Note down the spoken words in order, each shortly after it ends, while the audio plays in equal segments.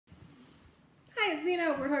Hi, it's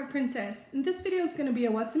Zena, Warthog Princess, and this video is going to be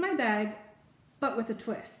a what's in my bag, but with a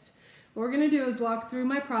twist. What we're going to do is walk through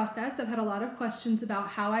my process. I've had a lot of questions about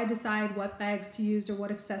how I decide what bags to use or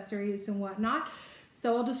what accessories and whatnot,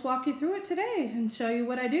 so I'll just walk you through it today and show you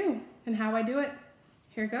what I do and how I do it.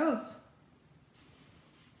 Here goes.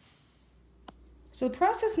 So the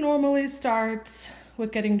process normally starts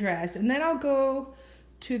with getting dressed, and then I'll go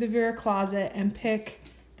to the Vera closet and pick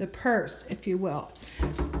the purse, if you will.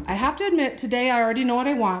 I have to admit, today I already know what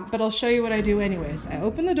I want, but I'll show you what I do anyways. I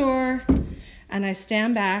open the door and I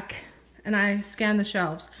stand back and I scan the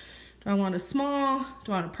shelves. Do I want a small?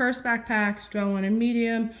 Do I want a purse backpack? Do I want a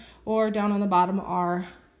medium? Or down on the bottom are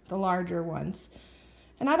the larger ones.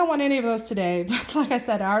 And I don't want any of those today, but like I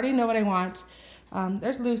said, I already know what I want.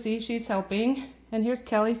 There's Lucy, she's helping. And here's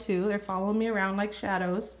Kelly too, they're following me around like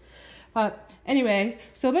shadows. But anyway,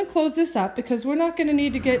 so I'm gonna close this up because we're not gonna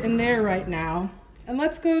need to get in there right now. And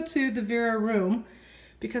let's go to the Vera room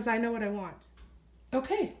because I know what I want.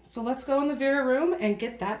 Okay, so let's go in the Vera room and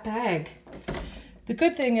get that bag. The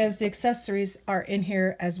good thing is the accessories are in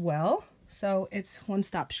here as well. So it's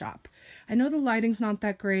one-stop shop. I know the lighting's not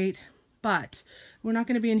that great, but we're not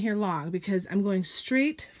gonna be in here long because I'm going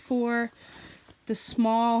straight for the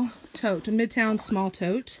small tote, a Midtown small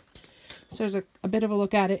tote. So there's a bit of a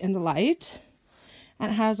look at it in the light,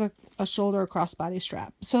 and it has a shoulder crossbody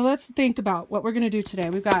strap. So let's think about what we're going to do today.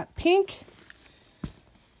 We've got pink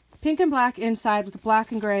and black inside with the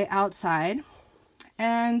black and gray outside,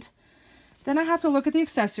 and then I have to look at the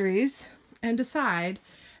accessories and decide,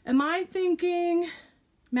 am I thinking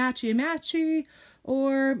matchy matchy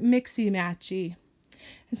or mixy matchy?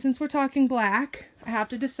 And since we're talking black, I have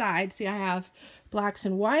to decide. See, I have blacks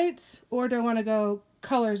and whites, or do I want to go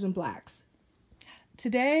colors and blacks?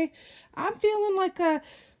 Today I'm feeling like a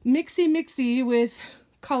mixy with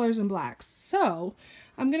colors and blacks, so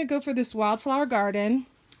I'm gonna go for this Wildflower Garden.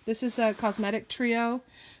 This is a Cosmetic trio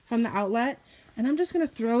from the outlet, and I'm just gonna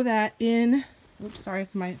throw that in. Oops, sorry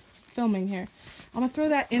for my filming here. I'm gonna throw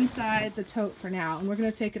that inside the tote for now, and we're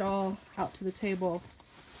gonna take it all out to the table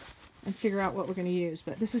and figure out what we're gonna use.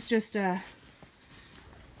 But this is just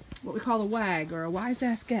what we call a wag, or a wise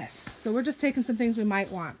ass guess. So we're just taking some things we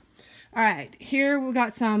might want. All right, here we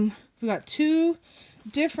got two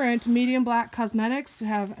different medium black cosmetics. We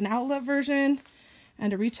have an outlet version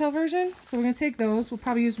and a retail version. So we're gonna take those. We'll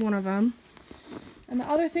probably use one of them. And the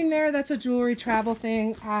other thing there, that's a jewelry travel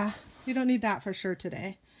thing. We don't need that for sure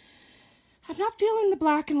today. I'm not feeling the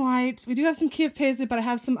black and white. We do have some key of Paisley, but I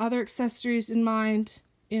have some other accessories in mind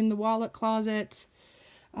in the wallet closet.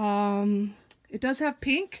 It does have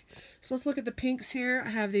pink, so let's look at the pinks here. I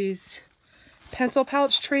have these pencil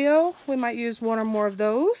pouch trio. We might use one or more of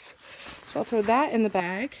those, so I'll throw that in the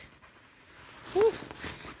bag. Whew.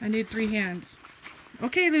 I need 3 hands.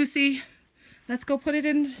 Okay, Lucy, let's go put it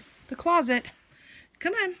in the closet.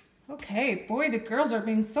 Come on. Okay, boy, the girls are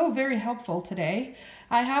being so very helpful today.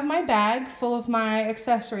 I have my bag full of my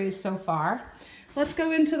accessories so far. Let's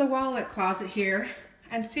go into the wallet closet here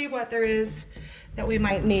and see what there is that we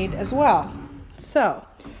might need as well. So,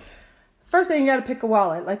 first thing, you got to pick a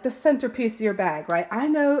wallet, like the centerpiece of your bag, right? I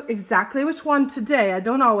know exactly which one today. I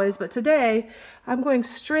don't always, but today I'm going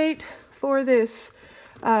straight for this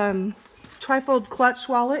Trifold clutch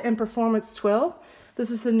wallet in Performance Twill. This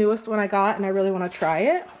is the newest one I got, and I really want to try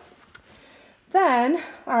it. Then,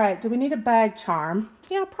 all right, do we need a bag charm?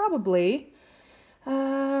 Yeah, probably.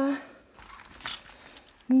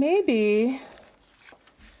 Maybe.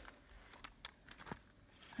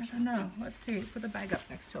 I don't know. Let's see. Put the bag up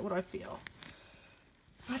next to it. What do I feel?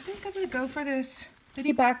 I think I'm going to go for this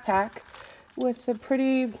bitty backpack with the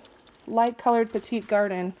pretty light colored petite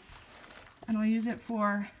garden. And I'll use it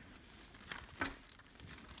for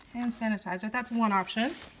hand sanitizer. That's one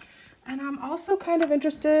option. And I'm also kind of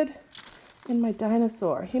interested in my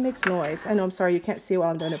dinosaur. He makes noise. I know, I'm sorry, you can't see while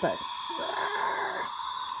I'm doing it, but...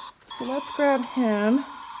 So let's grab him.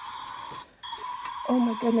 Oh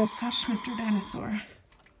my goodness. Hush, Mr. Dinosaur.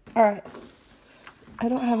 All right, I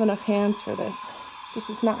don't have enough hands for this. This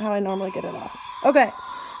is not how I normally get it off. Okay,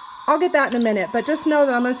 I'll get that in a minute, but just know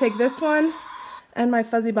that I'm gonna take this one and my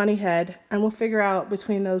fuzzy bunny head, and we'll figure out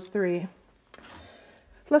between those 3.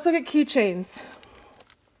 Let's look at keychains.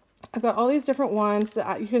 I've got all these different ones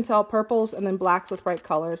that you can tell, purples and then blacks with bright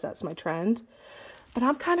colors. That's my trend. But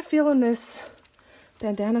I'm kind of feeling this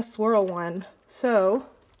Bandana Swirl one. So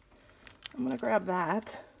I'm gonna grab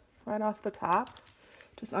that right off the top.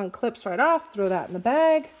 Just unclips right off, throw that in the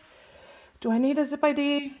bag. Do I need a zip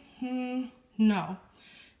ID? No.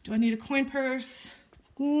 Do I need a coin purse?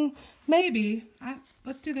 Maybe.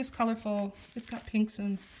 Let's do this colorful. It's got pinks,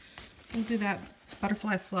 and we'll do that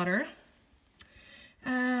butterfly flutter.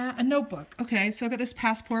 A notebook. Okay, so I got this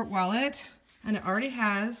passport wallet, and it already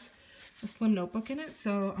has a slim notebook in it,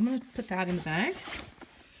 so I'm gonna put that in the bag.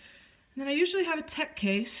 And then I usually have a tech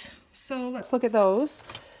case, so let's look at those.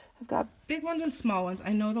 I've got big ones and small ones.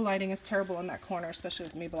 I know the lighting is terrible in that corner, especially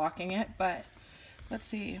with me blocking it, but let's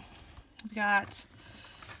see. We've got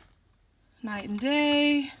night and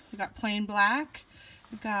day, we've got plain black,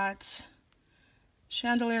 we've got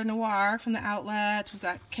chandelier noir from the outlet, we've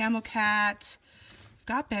got camel cat, we've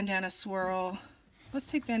got bandana swirl. Let's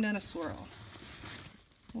take bandana swirl.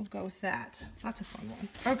 We'll go with that. That's a fun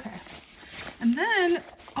one. Okay. And then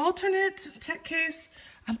alternate tech case.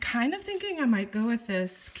 I'm kind of thinking I might go with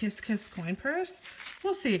this Kiss Kiss coin purse.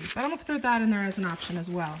 We'll see, but I'm gonna throw that in there as an option as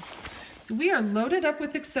well. So we are loaded up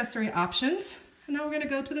with accessory options. And now we're gonna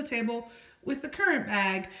go to the table with the current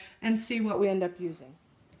bag and see what we end up using.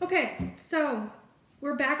 Okay, so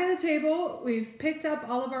we're back at the table. We've picked up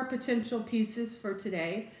all of our potential pieces for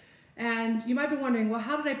today. And you might be wondering, well,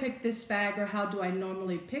 how did I pick this bag, or how do I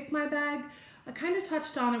normally pick my bag? I kind of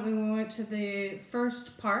touched on it when we went to the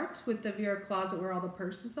first part with the Vera closet where all the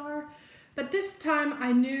purses are. But this time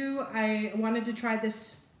I knew I wanted to try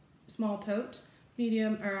this small tote,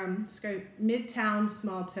 Midtown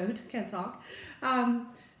small tote, can't talk.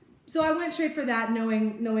 So I went straight for that,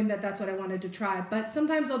 knowing that that's what I wanted to try. But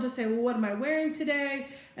sometimes I'll just say, well, what am I wearing today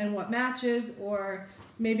and what matches? Or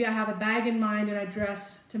maybe I have a bag in mind and I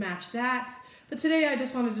dress to match that. But today I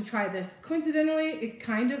just wanted to try this. Coincidentally, it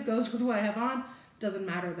kind of goes with what I have on. Doesn't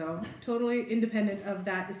matter though. Totally independent of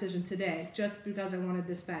that decision today, just because I wanted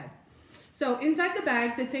this bag. So inside the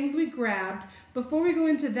bag, the things we grabbed, before we go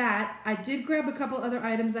into that, I did grab a couple other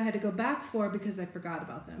items I had to go back for because I forgot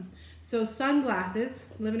about them. So sunglasses,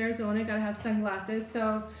 live in Arizona, gotta have sunglasses.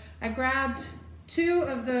 So I grabbed 2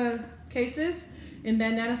 of the cases in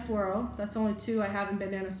Bandana Swirl. That's the only 2 I have in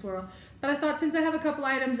Bandana Swirl. But I thought since I have a couple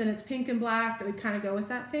items and it's pink and black, that we kind of go with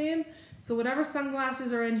that theme. So whatever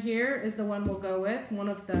sunglasses are in here is the one we'll go with, one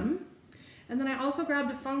of them. And then I also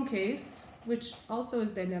grabbed a phone case, which also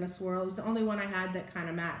is Bandana Swirl. It was the only one I had that kind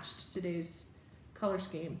of matched today's color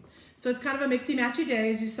scheme. So it's kind of a mixy-matchy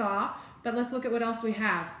day, as you saw, but let's look at what else we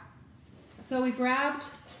have. So we grabbed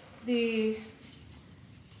the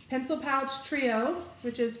pencil pouch trio,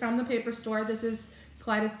 which is from the paper store. This is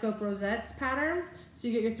Kaleidoscope Rossettes pattern. So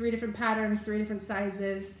you get your 3 different patterns, 3 different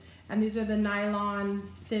sizes, and these are the nylon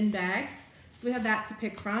thin bags. So we have that to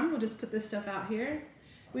pick from. We'll just put this stuff out here.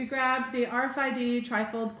 We grabbed the RFID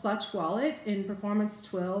Trifold clutch wallet in Performance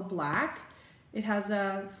Twill black. It has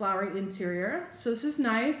a flowery interior. So this is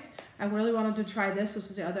nice. I really wanted to try this. This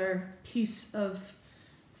is the other piece of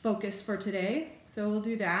focus for today. So we'll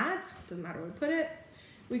do that. Doesn't matter where we put it.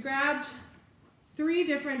 We grabbed 3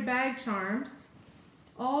 different bag charms,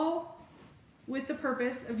 all with the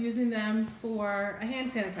purpose of using them for a hand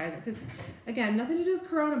sanitizer. Because again, nothing to do with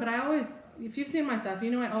Corona, but I always, if you've seen my stuff,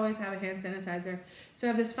 you know I always have a hand sanitizer. So I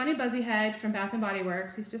have this funny buzzy head from Bath & Body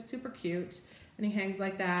Works. He's just super cute, and he hangs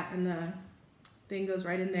like that, and the thing goes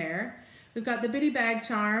right in there. We've got the bitty bag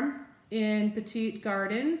charm in Petite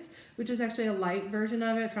Gardens, which is actually a light version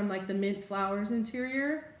of it from like the mint flowers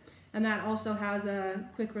interior. And that also has a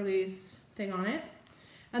quick release thing on it.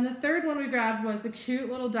 And the third one we grabbed was the cute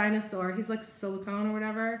little dinosaur. He's like silicone or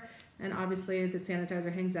whatever. And obviously the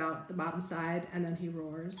sanitizer hangs out the bottom side and then he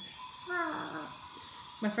roars.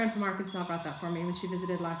 Ah. My friend from Arkansas brought that for me when she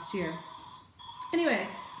visited last year. Anyway,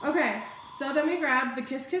 okay, so then we grabbed the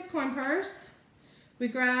Kiss Kiss coin purse. We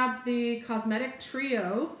grabbed the Cosmetic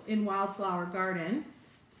trio in Wildflower Garden.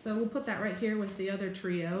 So we'll put that right here with the other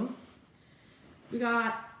trio. We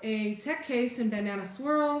got a tech case in Bandana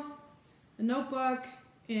Swirl, a notebook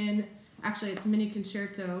in, actually it's mini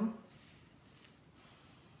Concerto,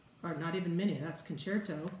 or not even mini, that's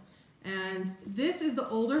Concerto. And this is the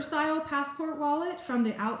older style passport wallet from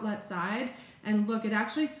the outlet side. And look, it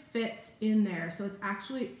actually fits in there. So it's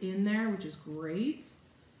actually in there, which is great.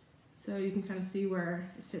 So you can kind of see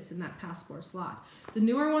where it fits in that passport slot. The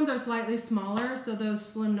newer ones are slightly smaller, so those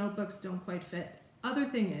slim notebooks don't quite fit. Other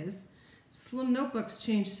thing is, slim notebooks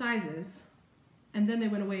change sizes, and then they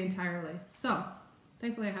went away entirely. So,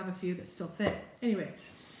 thankfully I have a few that still fit. Anyway,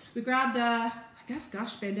 we grabbed, I guess,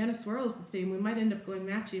 gosh, Bandana Swirl is the theme. We might end up going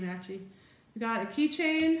matchy-matchy. We got a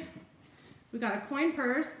keychain. We got a coin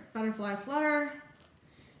purse, butterfly flutter.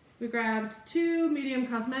 We grabbed 2 medium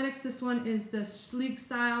cosmetics. This one is the sleek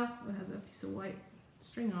style. It has a piece of white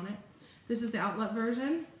string on it. This is the outlet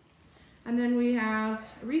version. And then we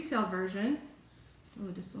have a retail version. Oh,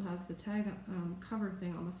 it just still has the tag cover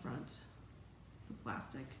thing on the front. The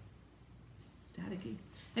plastic. Staticky.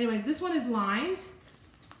 Anyways, this one is lined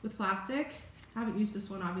with plastic. I haven't used this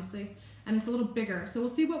one, obviously. And it's a little bigger. So we'll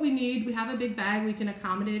see what we need. We have a big bag. We can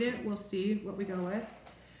accommodate it. We'll see what we go with.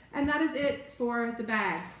 And that is it for the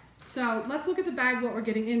bag. So let's look at the bag, what we're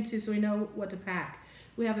getting into, so we know what to pack.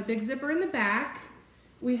 We have a big zipper in the back.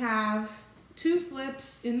 We have 2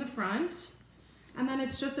 slips in the front. And then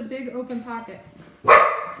it's just a big open pocket.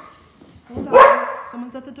 Hold on,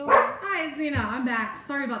 someone's at the door. Hi, Zena, I'm back.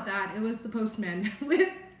 Sorry about that. It was the postman with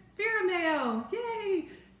Vera mail. Yay,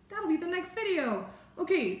 that'll be the next video.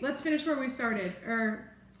 Okay, let's finish where we started,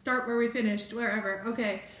 or start where we finished, wherever.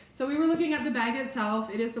 Okay, so we were looking at the bag itself.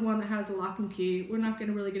 It is the one that has the lock and key. We're not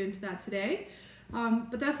gonna really get into that today,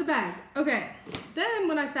 but that's the bag. Okay, then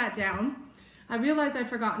when I sat down, I realized I'd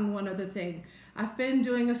forgotten one other thing. I've been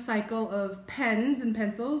doing a cycle of pens and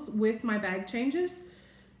pencils with my bag changes,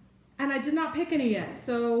 and I did not pick any yet.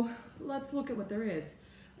 So let's look at what there is.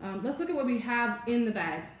 Let's look at what we have in the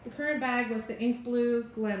bag. The current bag was the ink blue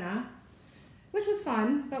Glenna, which was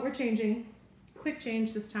fun, but we're changing. Quick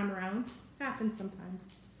change this time around. Happens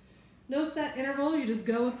sometimes. No set interval, you just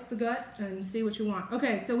go with the gut and see what you want.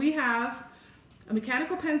 Okay, so we have a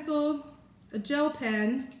mechanical pencil, a gel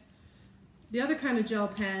pen, the other kind of gel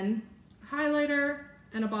pen, highlighter,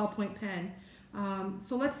 and a ballpoint pen.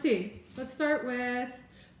 So let's see. Let's start with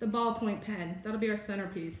the ballpoint pen. That'll be our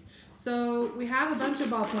centerpiece. So we have a bunch of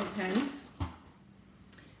ballpoint pens.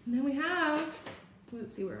 And then we have,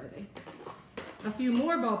 let's see, where are they? A few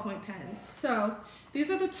more ballpoint pens. So these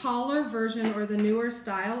are the taller version or the newer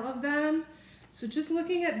style of them. So just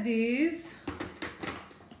looking at these,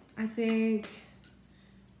 I think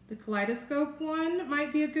the Kaleidoscope one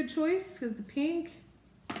might be a good choice because the pink.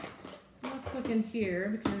 Let's look in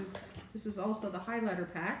here because this is also the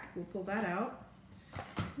highlighter pack. We'll pull that out.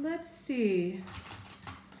 Let's see.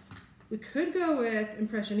 We could go with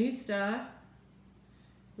Impressionista,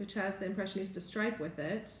 which has the Impressionista stripe with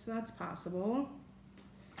it, so that's possible.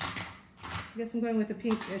 I guess I'm going with the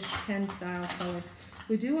pinkish pen style colors.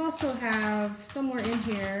 We do also have somewhere in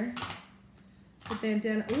here the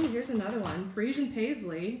bandana. Oh, here's another one, Parisian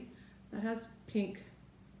Paisley, that has pink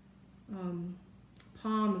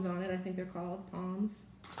palms on it. I think they're called palms.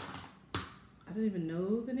 I don't even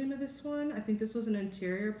know the name of this one. I think this was an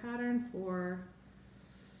interior pattern for,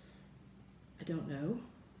 I don't know.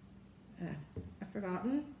 I've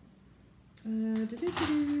forgotten.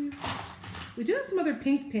 We do have some other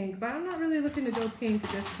pink, but I'm not really looking to go pink.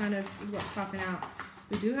 This kind of is what's popping out.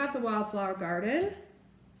 We do have the Wildflower Garden.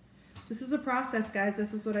 This is a process, guys.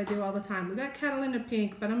 This is what I do all the time. We got Catalina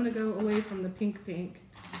pink, but I'm gonna go away from the pink.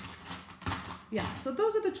 Yeah, so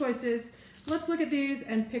those are the choices. Let's look at these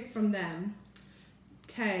and pick from them.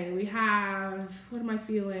 Okay, we have, what am I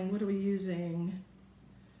feeling? What are we using?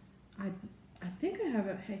 I think I have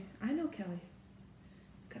a, hey, I know Kelly.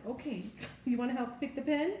 Okay, you want to help pick the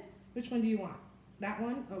pen? Which one do you want? That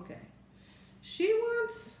one? Okay. She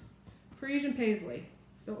wants Parisian Paisley.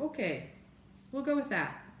 So, okay, we'll go with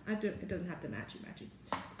that. It doesn't have to matchy.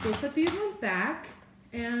 So we'll put these ones back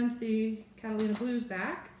and the Catalina Blues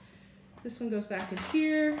back. This one goes back in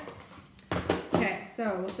here. Okay,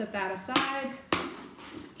 so we'll set that aside.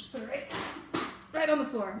 Just put it right on the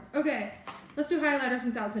floor. Okay, let's do highlighter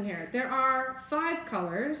since that's in here. There are 5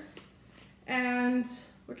 colors, and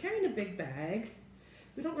we're carrying a big bag.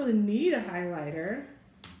 We don't really need a highlighter.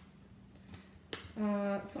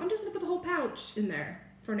 So I'm just gonna put the whole pouch in there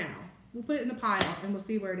for now. We'll put it in the pile and we'll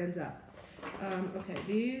see where it ends up. Okay,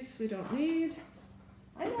 these we don't need.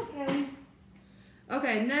 I know, Kelly.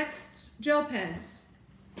 Okay, next, gel pens.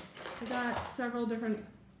 We got several different,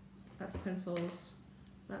 that's pencils,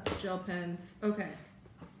 that's gel pens. Okay.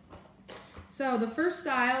 So the first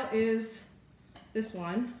style is this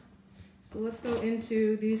one. So let's go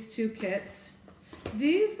into these 2 kits.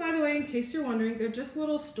 These, by the way, in case you're wondering, they're just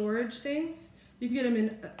little storage things. You can get them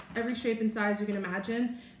in every shape and size you can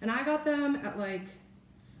imagine. And I got them at like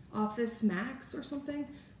Office Max or something,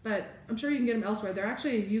 but I'm sure you can get them elsewhere. They're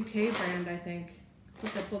actually a UK brand, I think.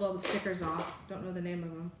 Plus I pulled all the stickers off. Don't know the name of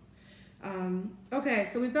them. Okay,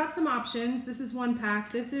 so we've got some options. This is 1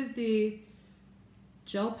 pack. This is the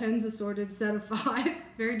gel pens assorted set of 5.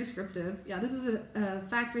 Very descriptive. Yeah, this is a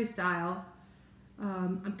factory style.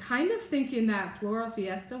 I'm kind of thinking that Floral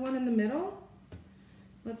Fiesta one in the middle.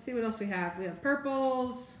 Let's see what else we have. We have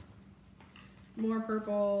purples, more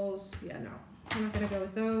purples. Yeah, no, we're not gonna go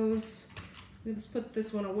with those. Let's put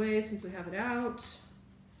this one away since we have it out.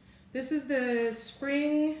 This is the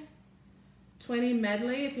Spring 20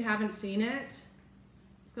 Medley, if you haven't seen it.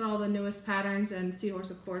 It's got all the newest patterns, and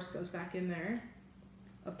Seahorse, of course, goes back in there.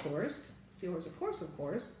 Of course. Seahorse, of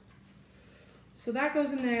course. So that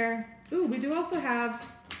goes in there. Ooh, we do also have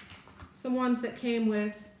some ones that came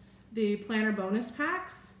with the planner bonus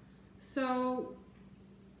packs. So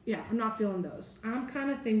yeah, I'm not feeling those. I'm kind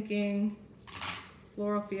of thinking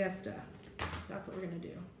Floral Fiesta. That's what we're gonna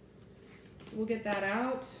do. So we'll get that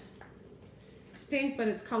out. It's pink, but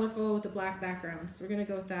it's colorful with the black background. So we're gonna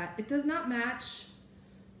go with that. It does not match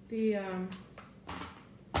the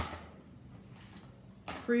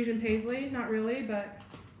Parisian Paisley, not really, but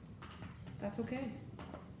that's okay.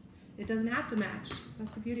 It doesn't have to match.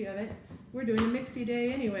 That's the beauty of it. We're doing a mixy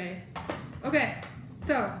day anyway. Okay,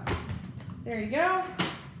 so there you go.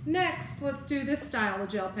 Next, let's do this style of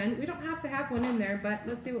gel pen. We don't have to have one in there, but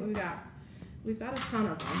let's see what we got. We've got a ton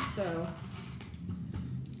of them, so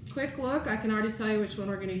quick look. I can already tell you which one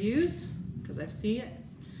we're gonna use because I've seen it.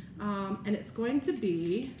 And it's going to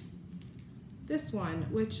be this one,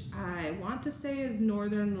 which I want to say is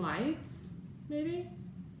Northern Lights, maybe,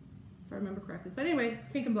 if I remember correctly. But anyway, it's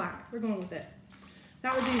pink and black. We're going with it.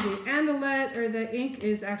 That was easy. And the lead or the ink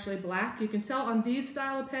is actually black. You can tell on these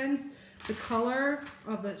style of pens, the color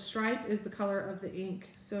of the stripe is the color of the ink.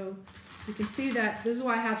 So you can see that this is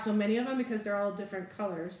why I have so many of them, because they're all different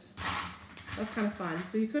colors. That's kind of fun.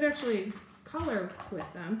 So you could actually color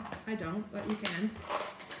with them. I don't, but you can.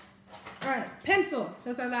 All right, pencil.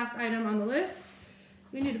 That's our last item on the list.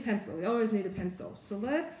 We need a pencil. We always need a pencil. So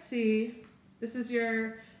let's see. This is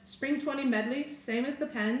your Spring 20 Medley, same as the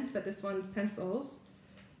pens, but this one's pencils.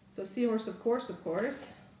 So Seahorse, of course.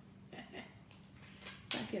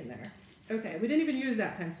 Back in there. Okay, we didn't even use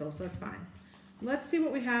that pencil, so that's fine. Let's see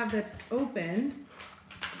what we have that's open.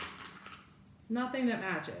 Nothing that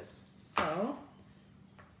matches. So,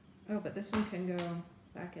 oh, but this one can go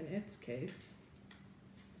back in its case.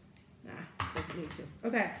 Nah, doesn't need to.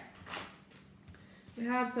 Okay. We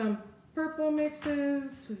have some purple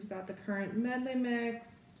mixes. We've got the current Medley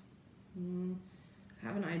mix.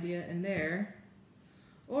 Have an idea in there.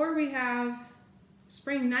 Or we have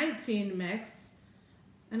Spring 19 mix,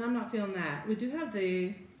 and I'm not feeling that. We do have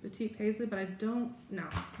the Petite Paisley, but I don't, no.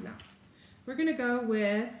 We're gonna go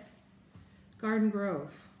with Garden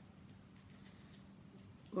Grove,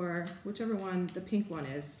 or whichever one the pink one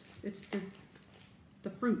is. It's the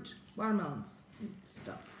fruit, watermelons and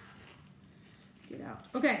stuff. Get out.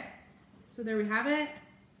 Okay, so there we have it.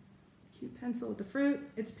 Cute pencil with the fruit.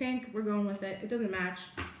 It's pink, we're going with it. It doesn't match,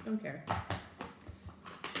 don't care.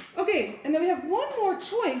 Okay, and then we have one more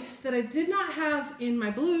choice that I did not have in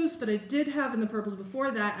my blues, but I did have in the purples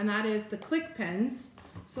before that, and that is the click pens.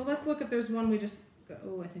 So let's look if there's one we just,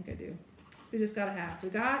 oh, I think I do. We just gotta have. We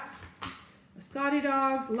got a Scotty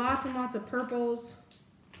Dogs, lots and lots of purples,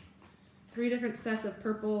 3 different sets of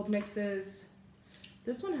purple mixes.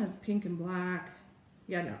 This one has pink and black.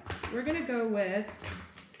 Yeah, no, we're gonna go with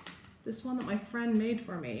this one that my friend made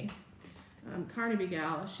for me, Carnaby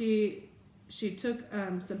gal. She took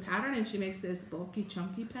some pattern and she makes this bulky,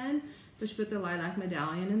 chunky pen, but she put the lilac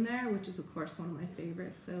medallion in there, which is of course one of my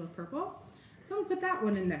favorites because I love purple. So I'm gonna put that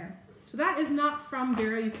one in there. So that is not from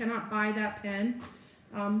Vera. You cannot buy that pen,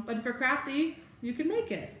 but if you're crafty, you can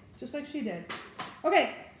make it, just like she did.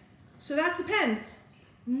 Okay, so that's the pens.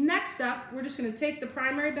 Next up, we're just gonna take the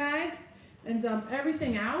primary bag and dump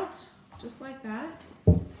everything out, just like that,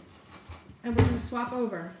 and we're gonna swap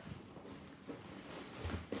over.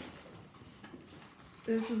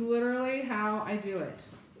 This is literally how I do it.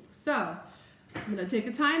 So I'm gonna take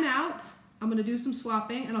a time out, I'm gonna do some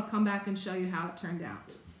swapping, and I'll come back and show you how it turned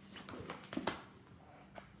out.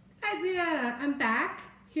 Hi Zia, I'm back.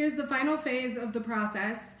 Here's the final phase of the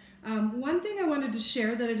process. One thing I wanted to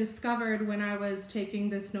share that I discovered when I was taking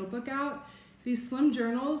this notebook out, these slim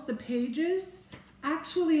journals, the pages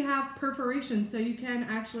actually have perforation, so you can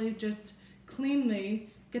actually just cleanly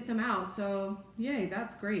get them out. So yay,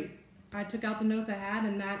 that's great. I took out the notes I had,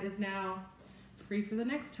 and that is now free for the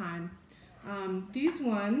next time. These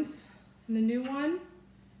ones, and the new one,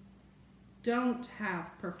 don't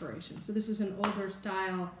have perforation. So this is an older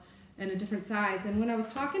style and a different size. And when I was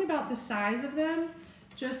talking about the size of them,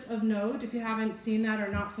 just of note, if you haven't seen that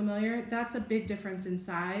or not familiar, that's a big difference in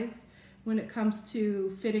size when it comes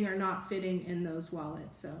to fitting or not fitting in those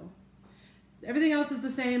wallets. So everything else is the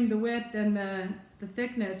same, the width and the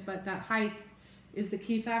thickness, but that height is the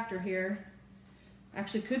key factor here.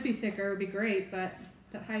 Actually could be thicker, would be great, but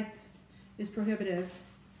that height is prohibitive.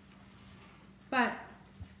 But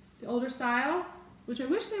the older style, which I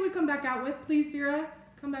wish they would come back out with, please Vera,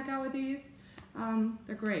 come back out with these.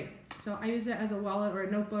 They're great. So I use it as a wallet or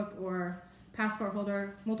a notebook or passport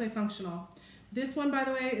holder, multifunctional. This one, by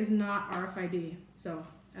the way, is not RFID, so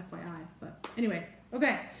FYI, but anyway,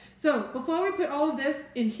 okay. So before we put all of this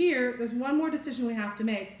in here, there's one more decision we have to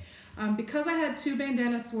make. Because I had 2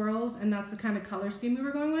 bandana swirls and that's the kind of color scheme we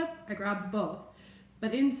were going with, I grabbed both.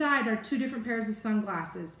 but inside are 2 different pairs of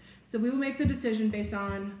sunglasses. So we will make the decision based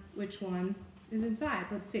on which one is inside.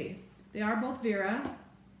 Let's see. They are both Vera.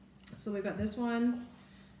 So we've got this one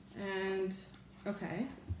and, okay.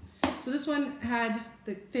 So this one had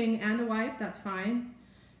the thing and a wipe, that's fine.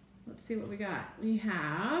 Let's see what we got. We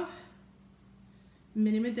have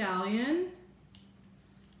mini Medallion,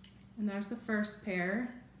 and there's the first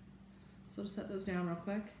pair. So I'll just set those down real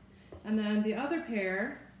quick. And then the other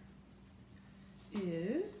pair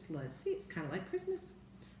is, let's see, it's kind of like Christmas.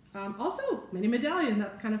 Also, mini Medallion,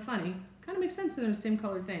 that's kind of funny. Kind of makes sense in the same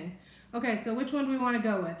color thing. Okay, so which one do we want to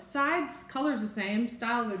go with? Sides, color's the same,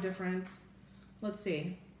 styles are different. Let's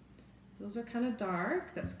see. Those are kind of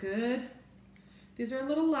dark, that's good. These are a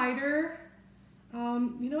little lighter. You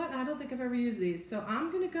know what, I don't think I've ever used these, so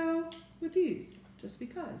I'm gonna go with these, just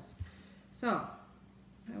because. So,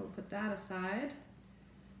 I will put that aside.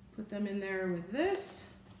 Put them in there with this.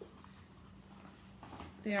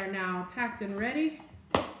 They are now packed and ready.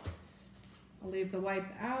 I'll leave the wipe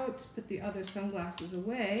out, put the other sunglasses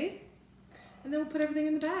away, and then we'll put everything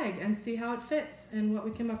in the bag and see how it fits and what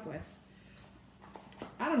we came up with.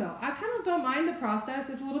 I don't know, I kind of don't mind the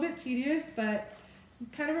process. It's a little bit tedious, but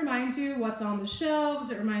it kind of reminds you what's on the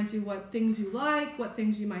shelves. It reminds you what things you like, what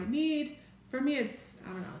things you might need. For me, it's,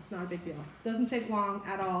 I don't know, it's not a big deal. It doesn't take long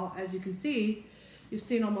at all, as you can see. You've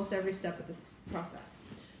seen almost every step of this process.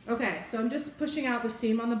 Okay, so I'm just pushing out the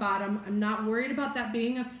seam on the bottom. I'm not worried about that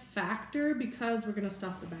being a factor because we're gonna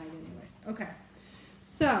stuff the bag anyways. Okay,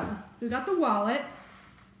 so we got the wallet,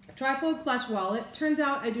 Trifold clutch wallet. Turns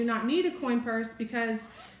out I do not need a coin purse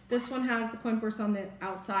because this one has the coin purse on the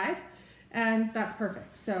outside, and that's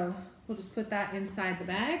perfect. So we'll just put that inside the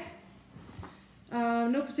bag.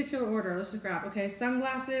 No particular order, let's just grab. Okay,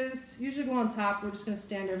 sunglasses usually go on top. We're just gonna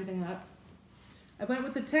stand everything up. I went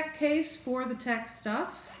with the tech case for the tech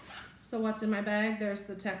stuff. So what's in my bag? There's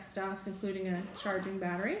the tech stuff, including a charging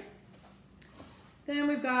battery. Then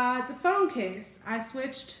we've got the phone case. I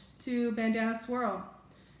switched to Bandana Swirl.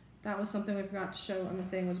 That was something we forgot to show on the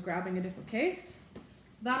thing, was grabbing a different case.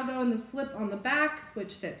 So that'll go in the slip on the back,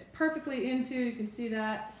 which fits perfectly into, you can see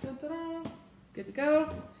that. Ta-da. Good to go.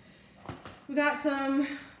 We got some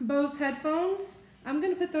Bose headphones. I'm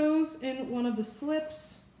gonna put those in one of the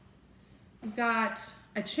slips. We've got,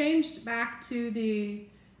 I changed back to the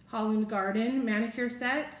Holland Garden manicure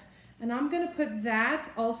set, and I'm gonna put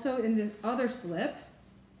that also in the other slip.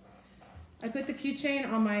 I put the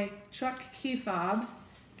keychain on my truck key fob.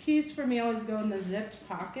 Keys for me always go in the zipped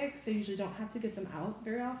pocket, so I usually don't have to get them out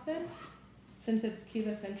very often. Since it's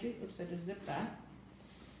keyless entry, oops, I just zipped that.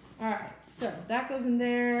 All right, so that goes in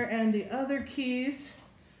there, and the other keys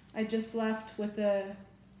I just left with the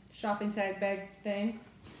shopping tag bag thing.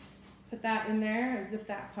 Put that in there, zip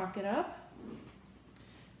that pocket up.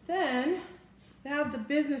 Then we have the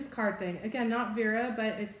business card thing. Again, not Vera,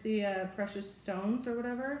 but it's the precious stones or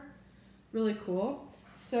whatever. Really cool.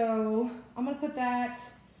 So I'm gonna put that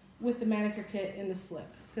with the manicure kit in the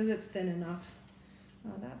slip because it's thin enough.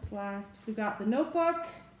 That's last. We got the notebook.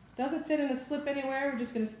 Doesn't fit in a slip anywhere. We're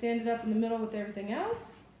just gonna stand it up in the middle with everything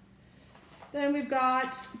else. Then we've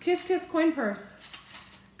got Kiss Kiss coin purse,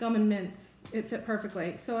 gum and mints. It fit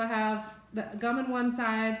perfectly. So I have the gum on one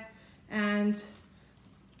side and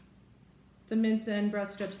the mints and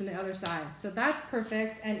breath strips on the other side. So that's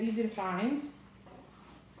perfect and easy to find.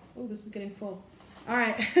 Oh, this is getting full. All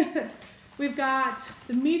right, we've got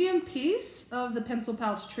the medium piece of the pencil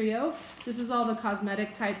pouch trio. This is all the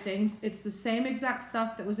cosmetic type things. It's the same exact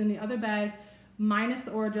stuff that was in the other bag, minus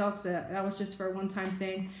the Orajel, because that was just for a one-time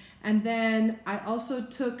thing. And then I also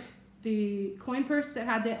took the coin purse that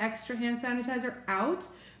had the extra hand sanitizer out,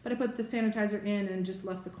 but I put the sanitizer in and just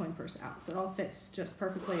left the coin purse out. So it all fits just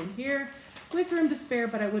perfectly in here with room to spare,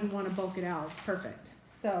 but I wouldn't want to bulk it out. It's perfect.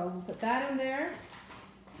 So we'll put that in there.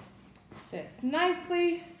 Fits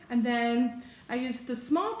nicely. And then I used the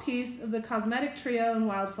small piece of the Cosmetic Trio in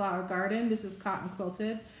Wildflower Garden. This is cotton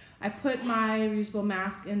quilted. I put my reusable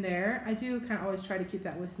mask in there. I do kind of always try to keep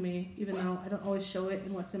that with me, even though I don't always show it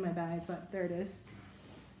in what's in my bag, but there it is.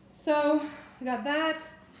 So I got that.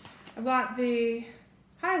 I've got the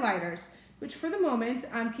highlighters, which for the moment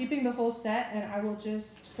I'm keeping the whole set, and I will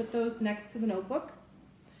just put those next to the notebook.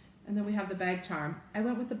 And then we have the bag charm. I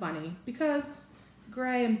went with the bunny because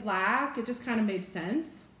gray and black, it just kind of made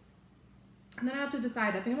sense. And then I have to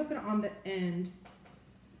decide, I think I'm gonna put it on the end.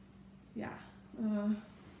 Yeah,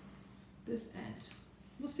 this end.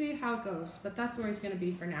 We'll see how it goes, but that's where he's gonna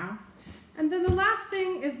be for now. And then the last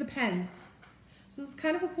thing is the pens. So this is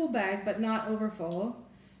kind of a full bag, but not over full.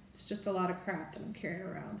 It's just a lot of crap that I'm carrying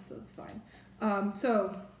around, so it's fine.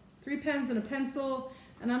 So 3 pens and a pencil.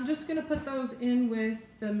 And I'm just gonna put those in with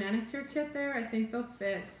the manicure kit there. I think they'll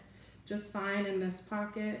fit just fine in this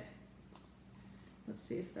pocket. Let's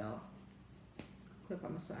see if they'll clip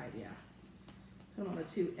on the side, yeah. Put them on the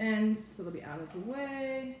two ends so they'll be out of the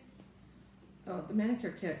way. Oh, the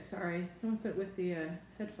manicure kit, sorry. I'm gonna put it with the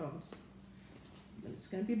headphones. It's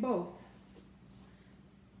gonna be both.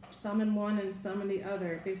 Some in one and some in the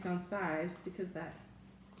other based on size because that.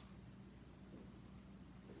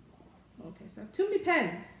 Okay, so I have too many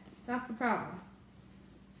pens. That's the problem.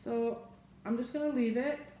 So I'm just gonna leave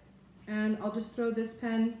it and I'll just throw this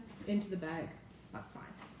pen into the bag. That's fine.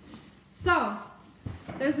 So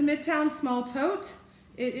there's a Midtown small tote.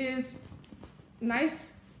 It is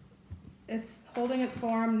nice. It's holding its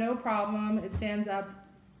form, no problem. It stands up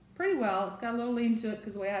pretty well. It's got a little lean to it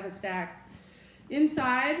because the way I have it stacked.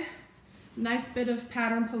 Inside, nice bit of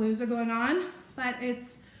pattern palooza going on, but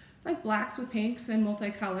it's like blacks with pinks and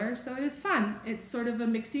multicolor, so it is fun. It's sort of a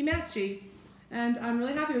mixy-matchy, and I'm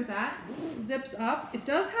really happy with that. Zips up. It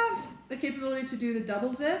does have the capability to do the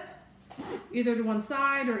double zip, either to one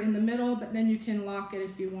side or in the middle, but then you can lock it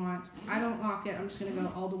if you want. I don't lock it. I'm just going to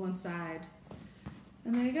go all to one side.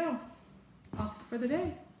 And there you go. Off for the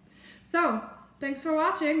day. So, thanks for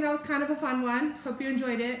watching. That was kind of a fun one. Hope you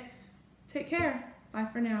enjoyed it. Take care. Bye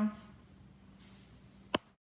for now.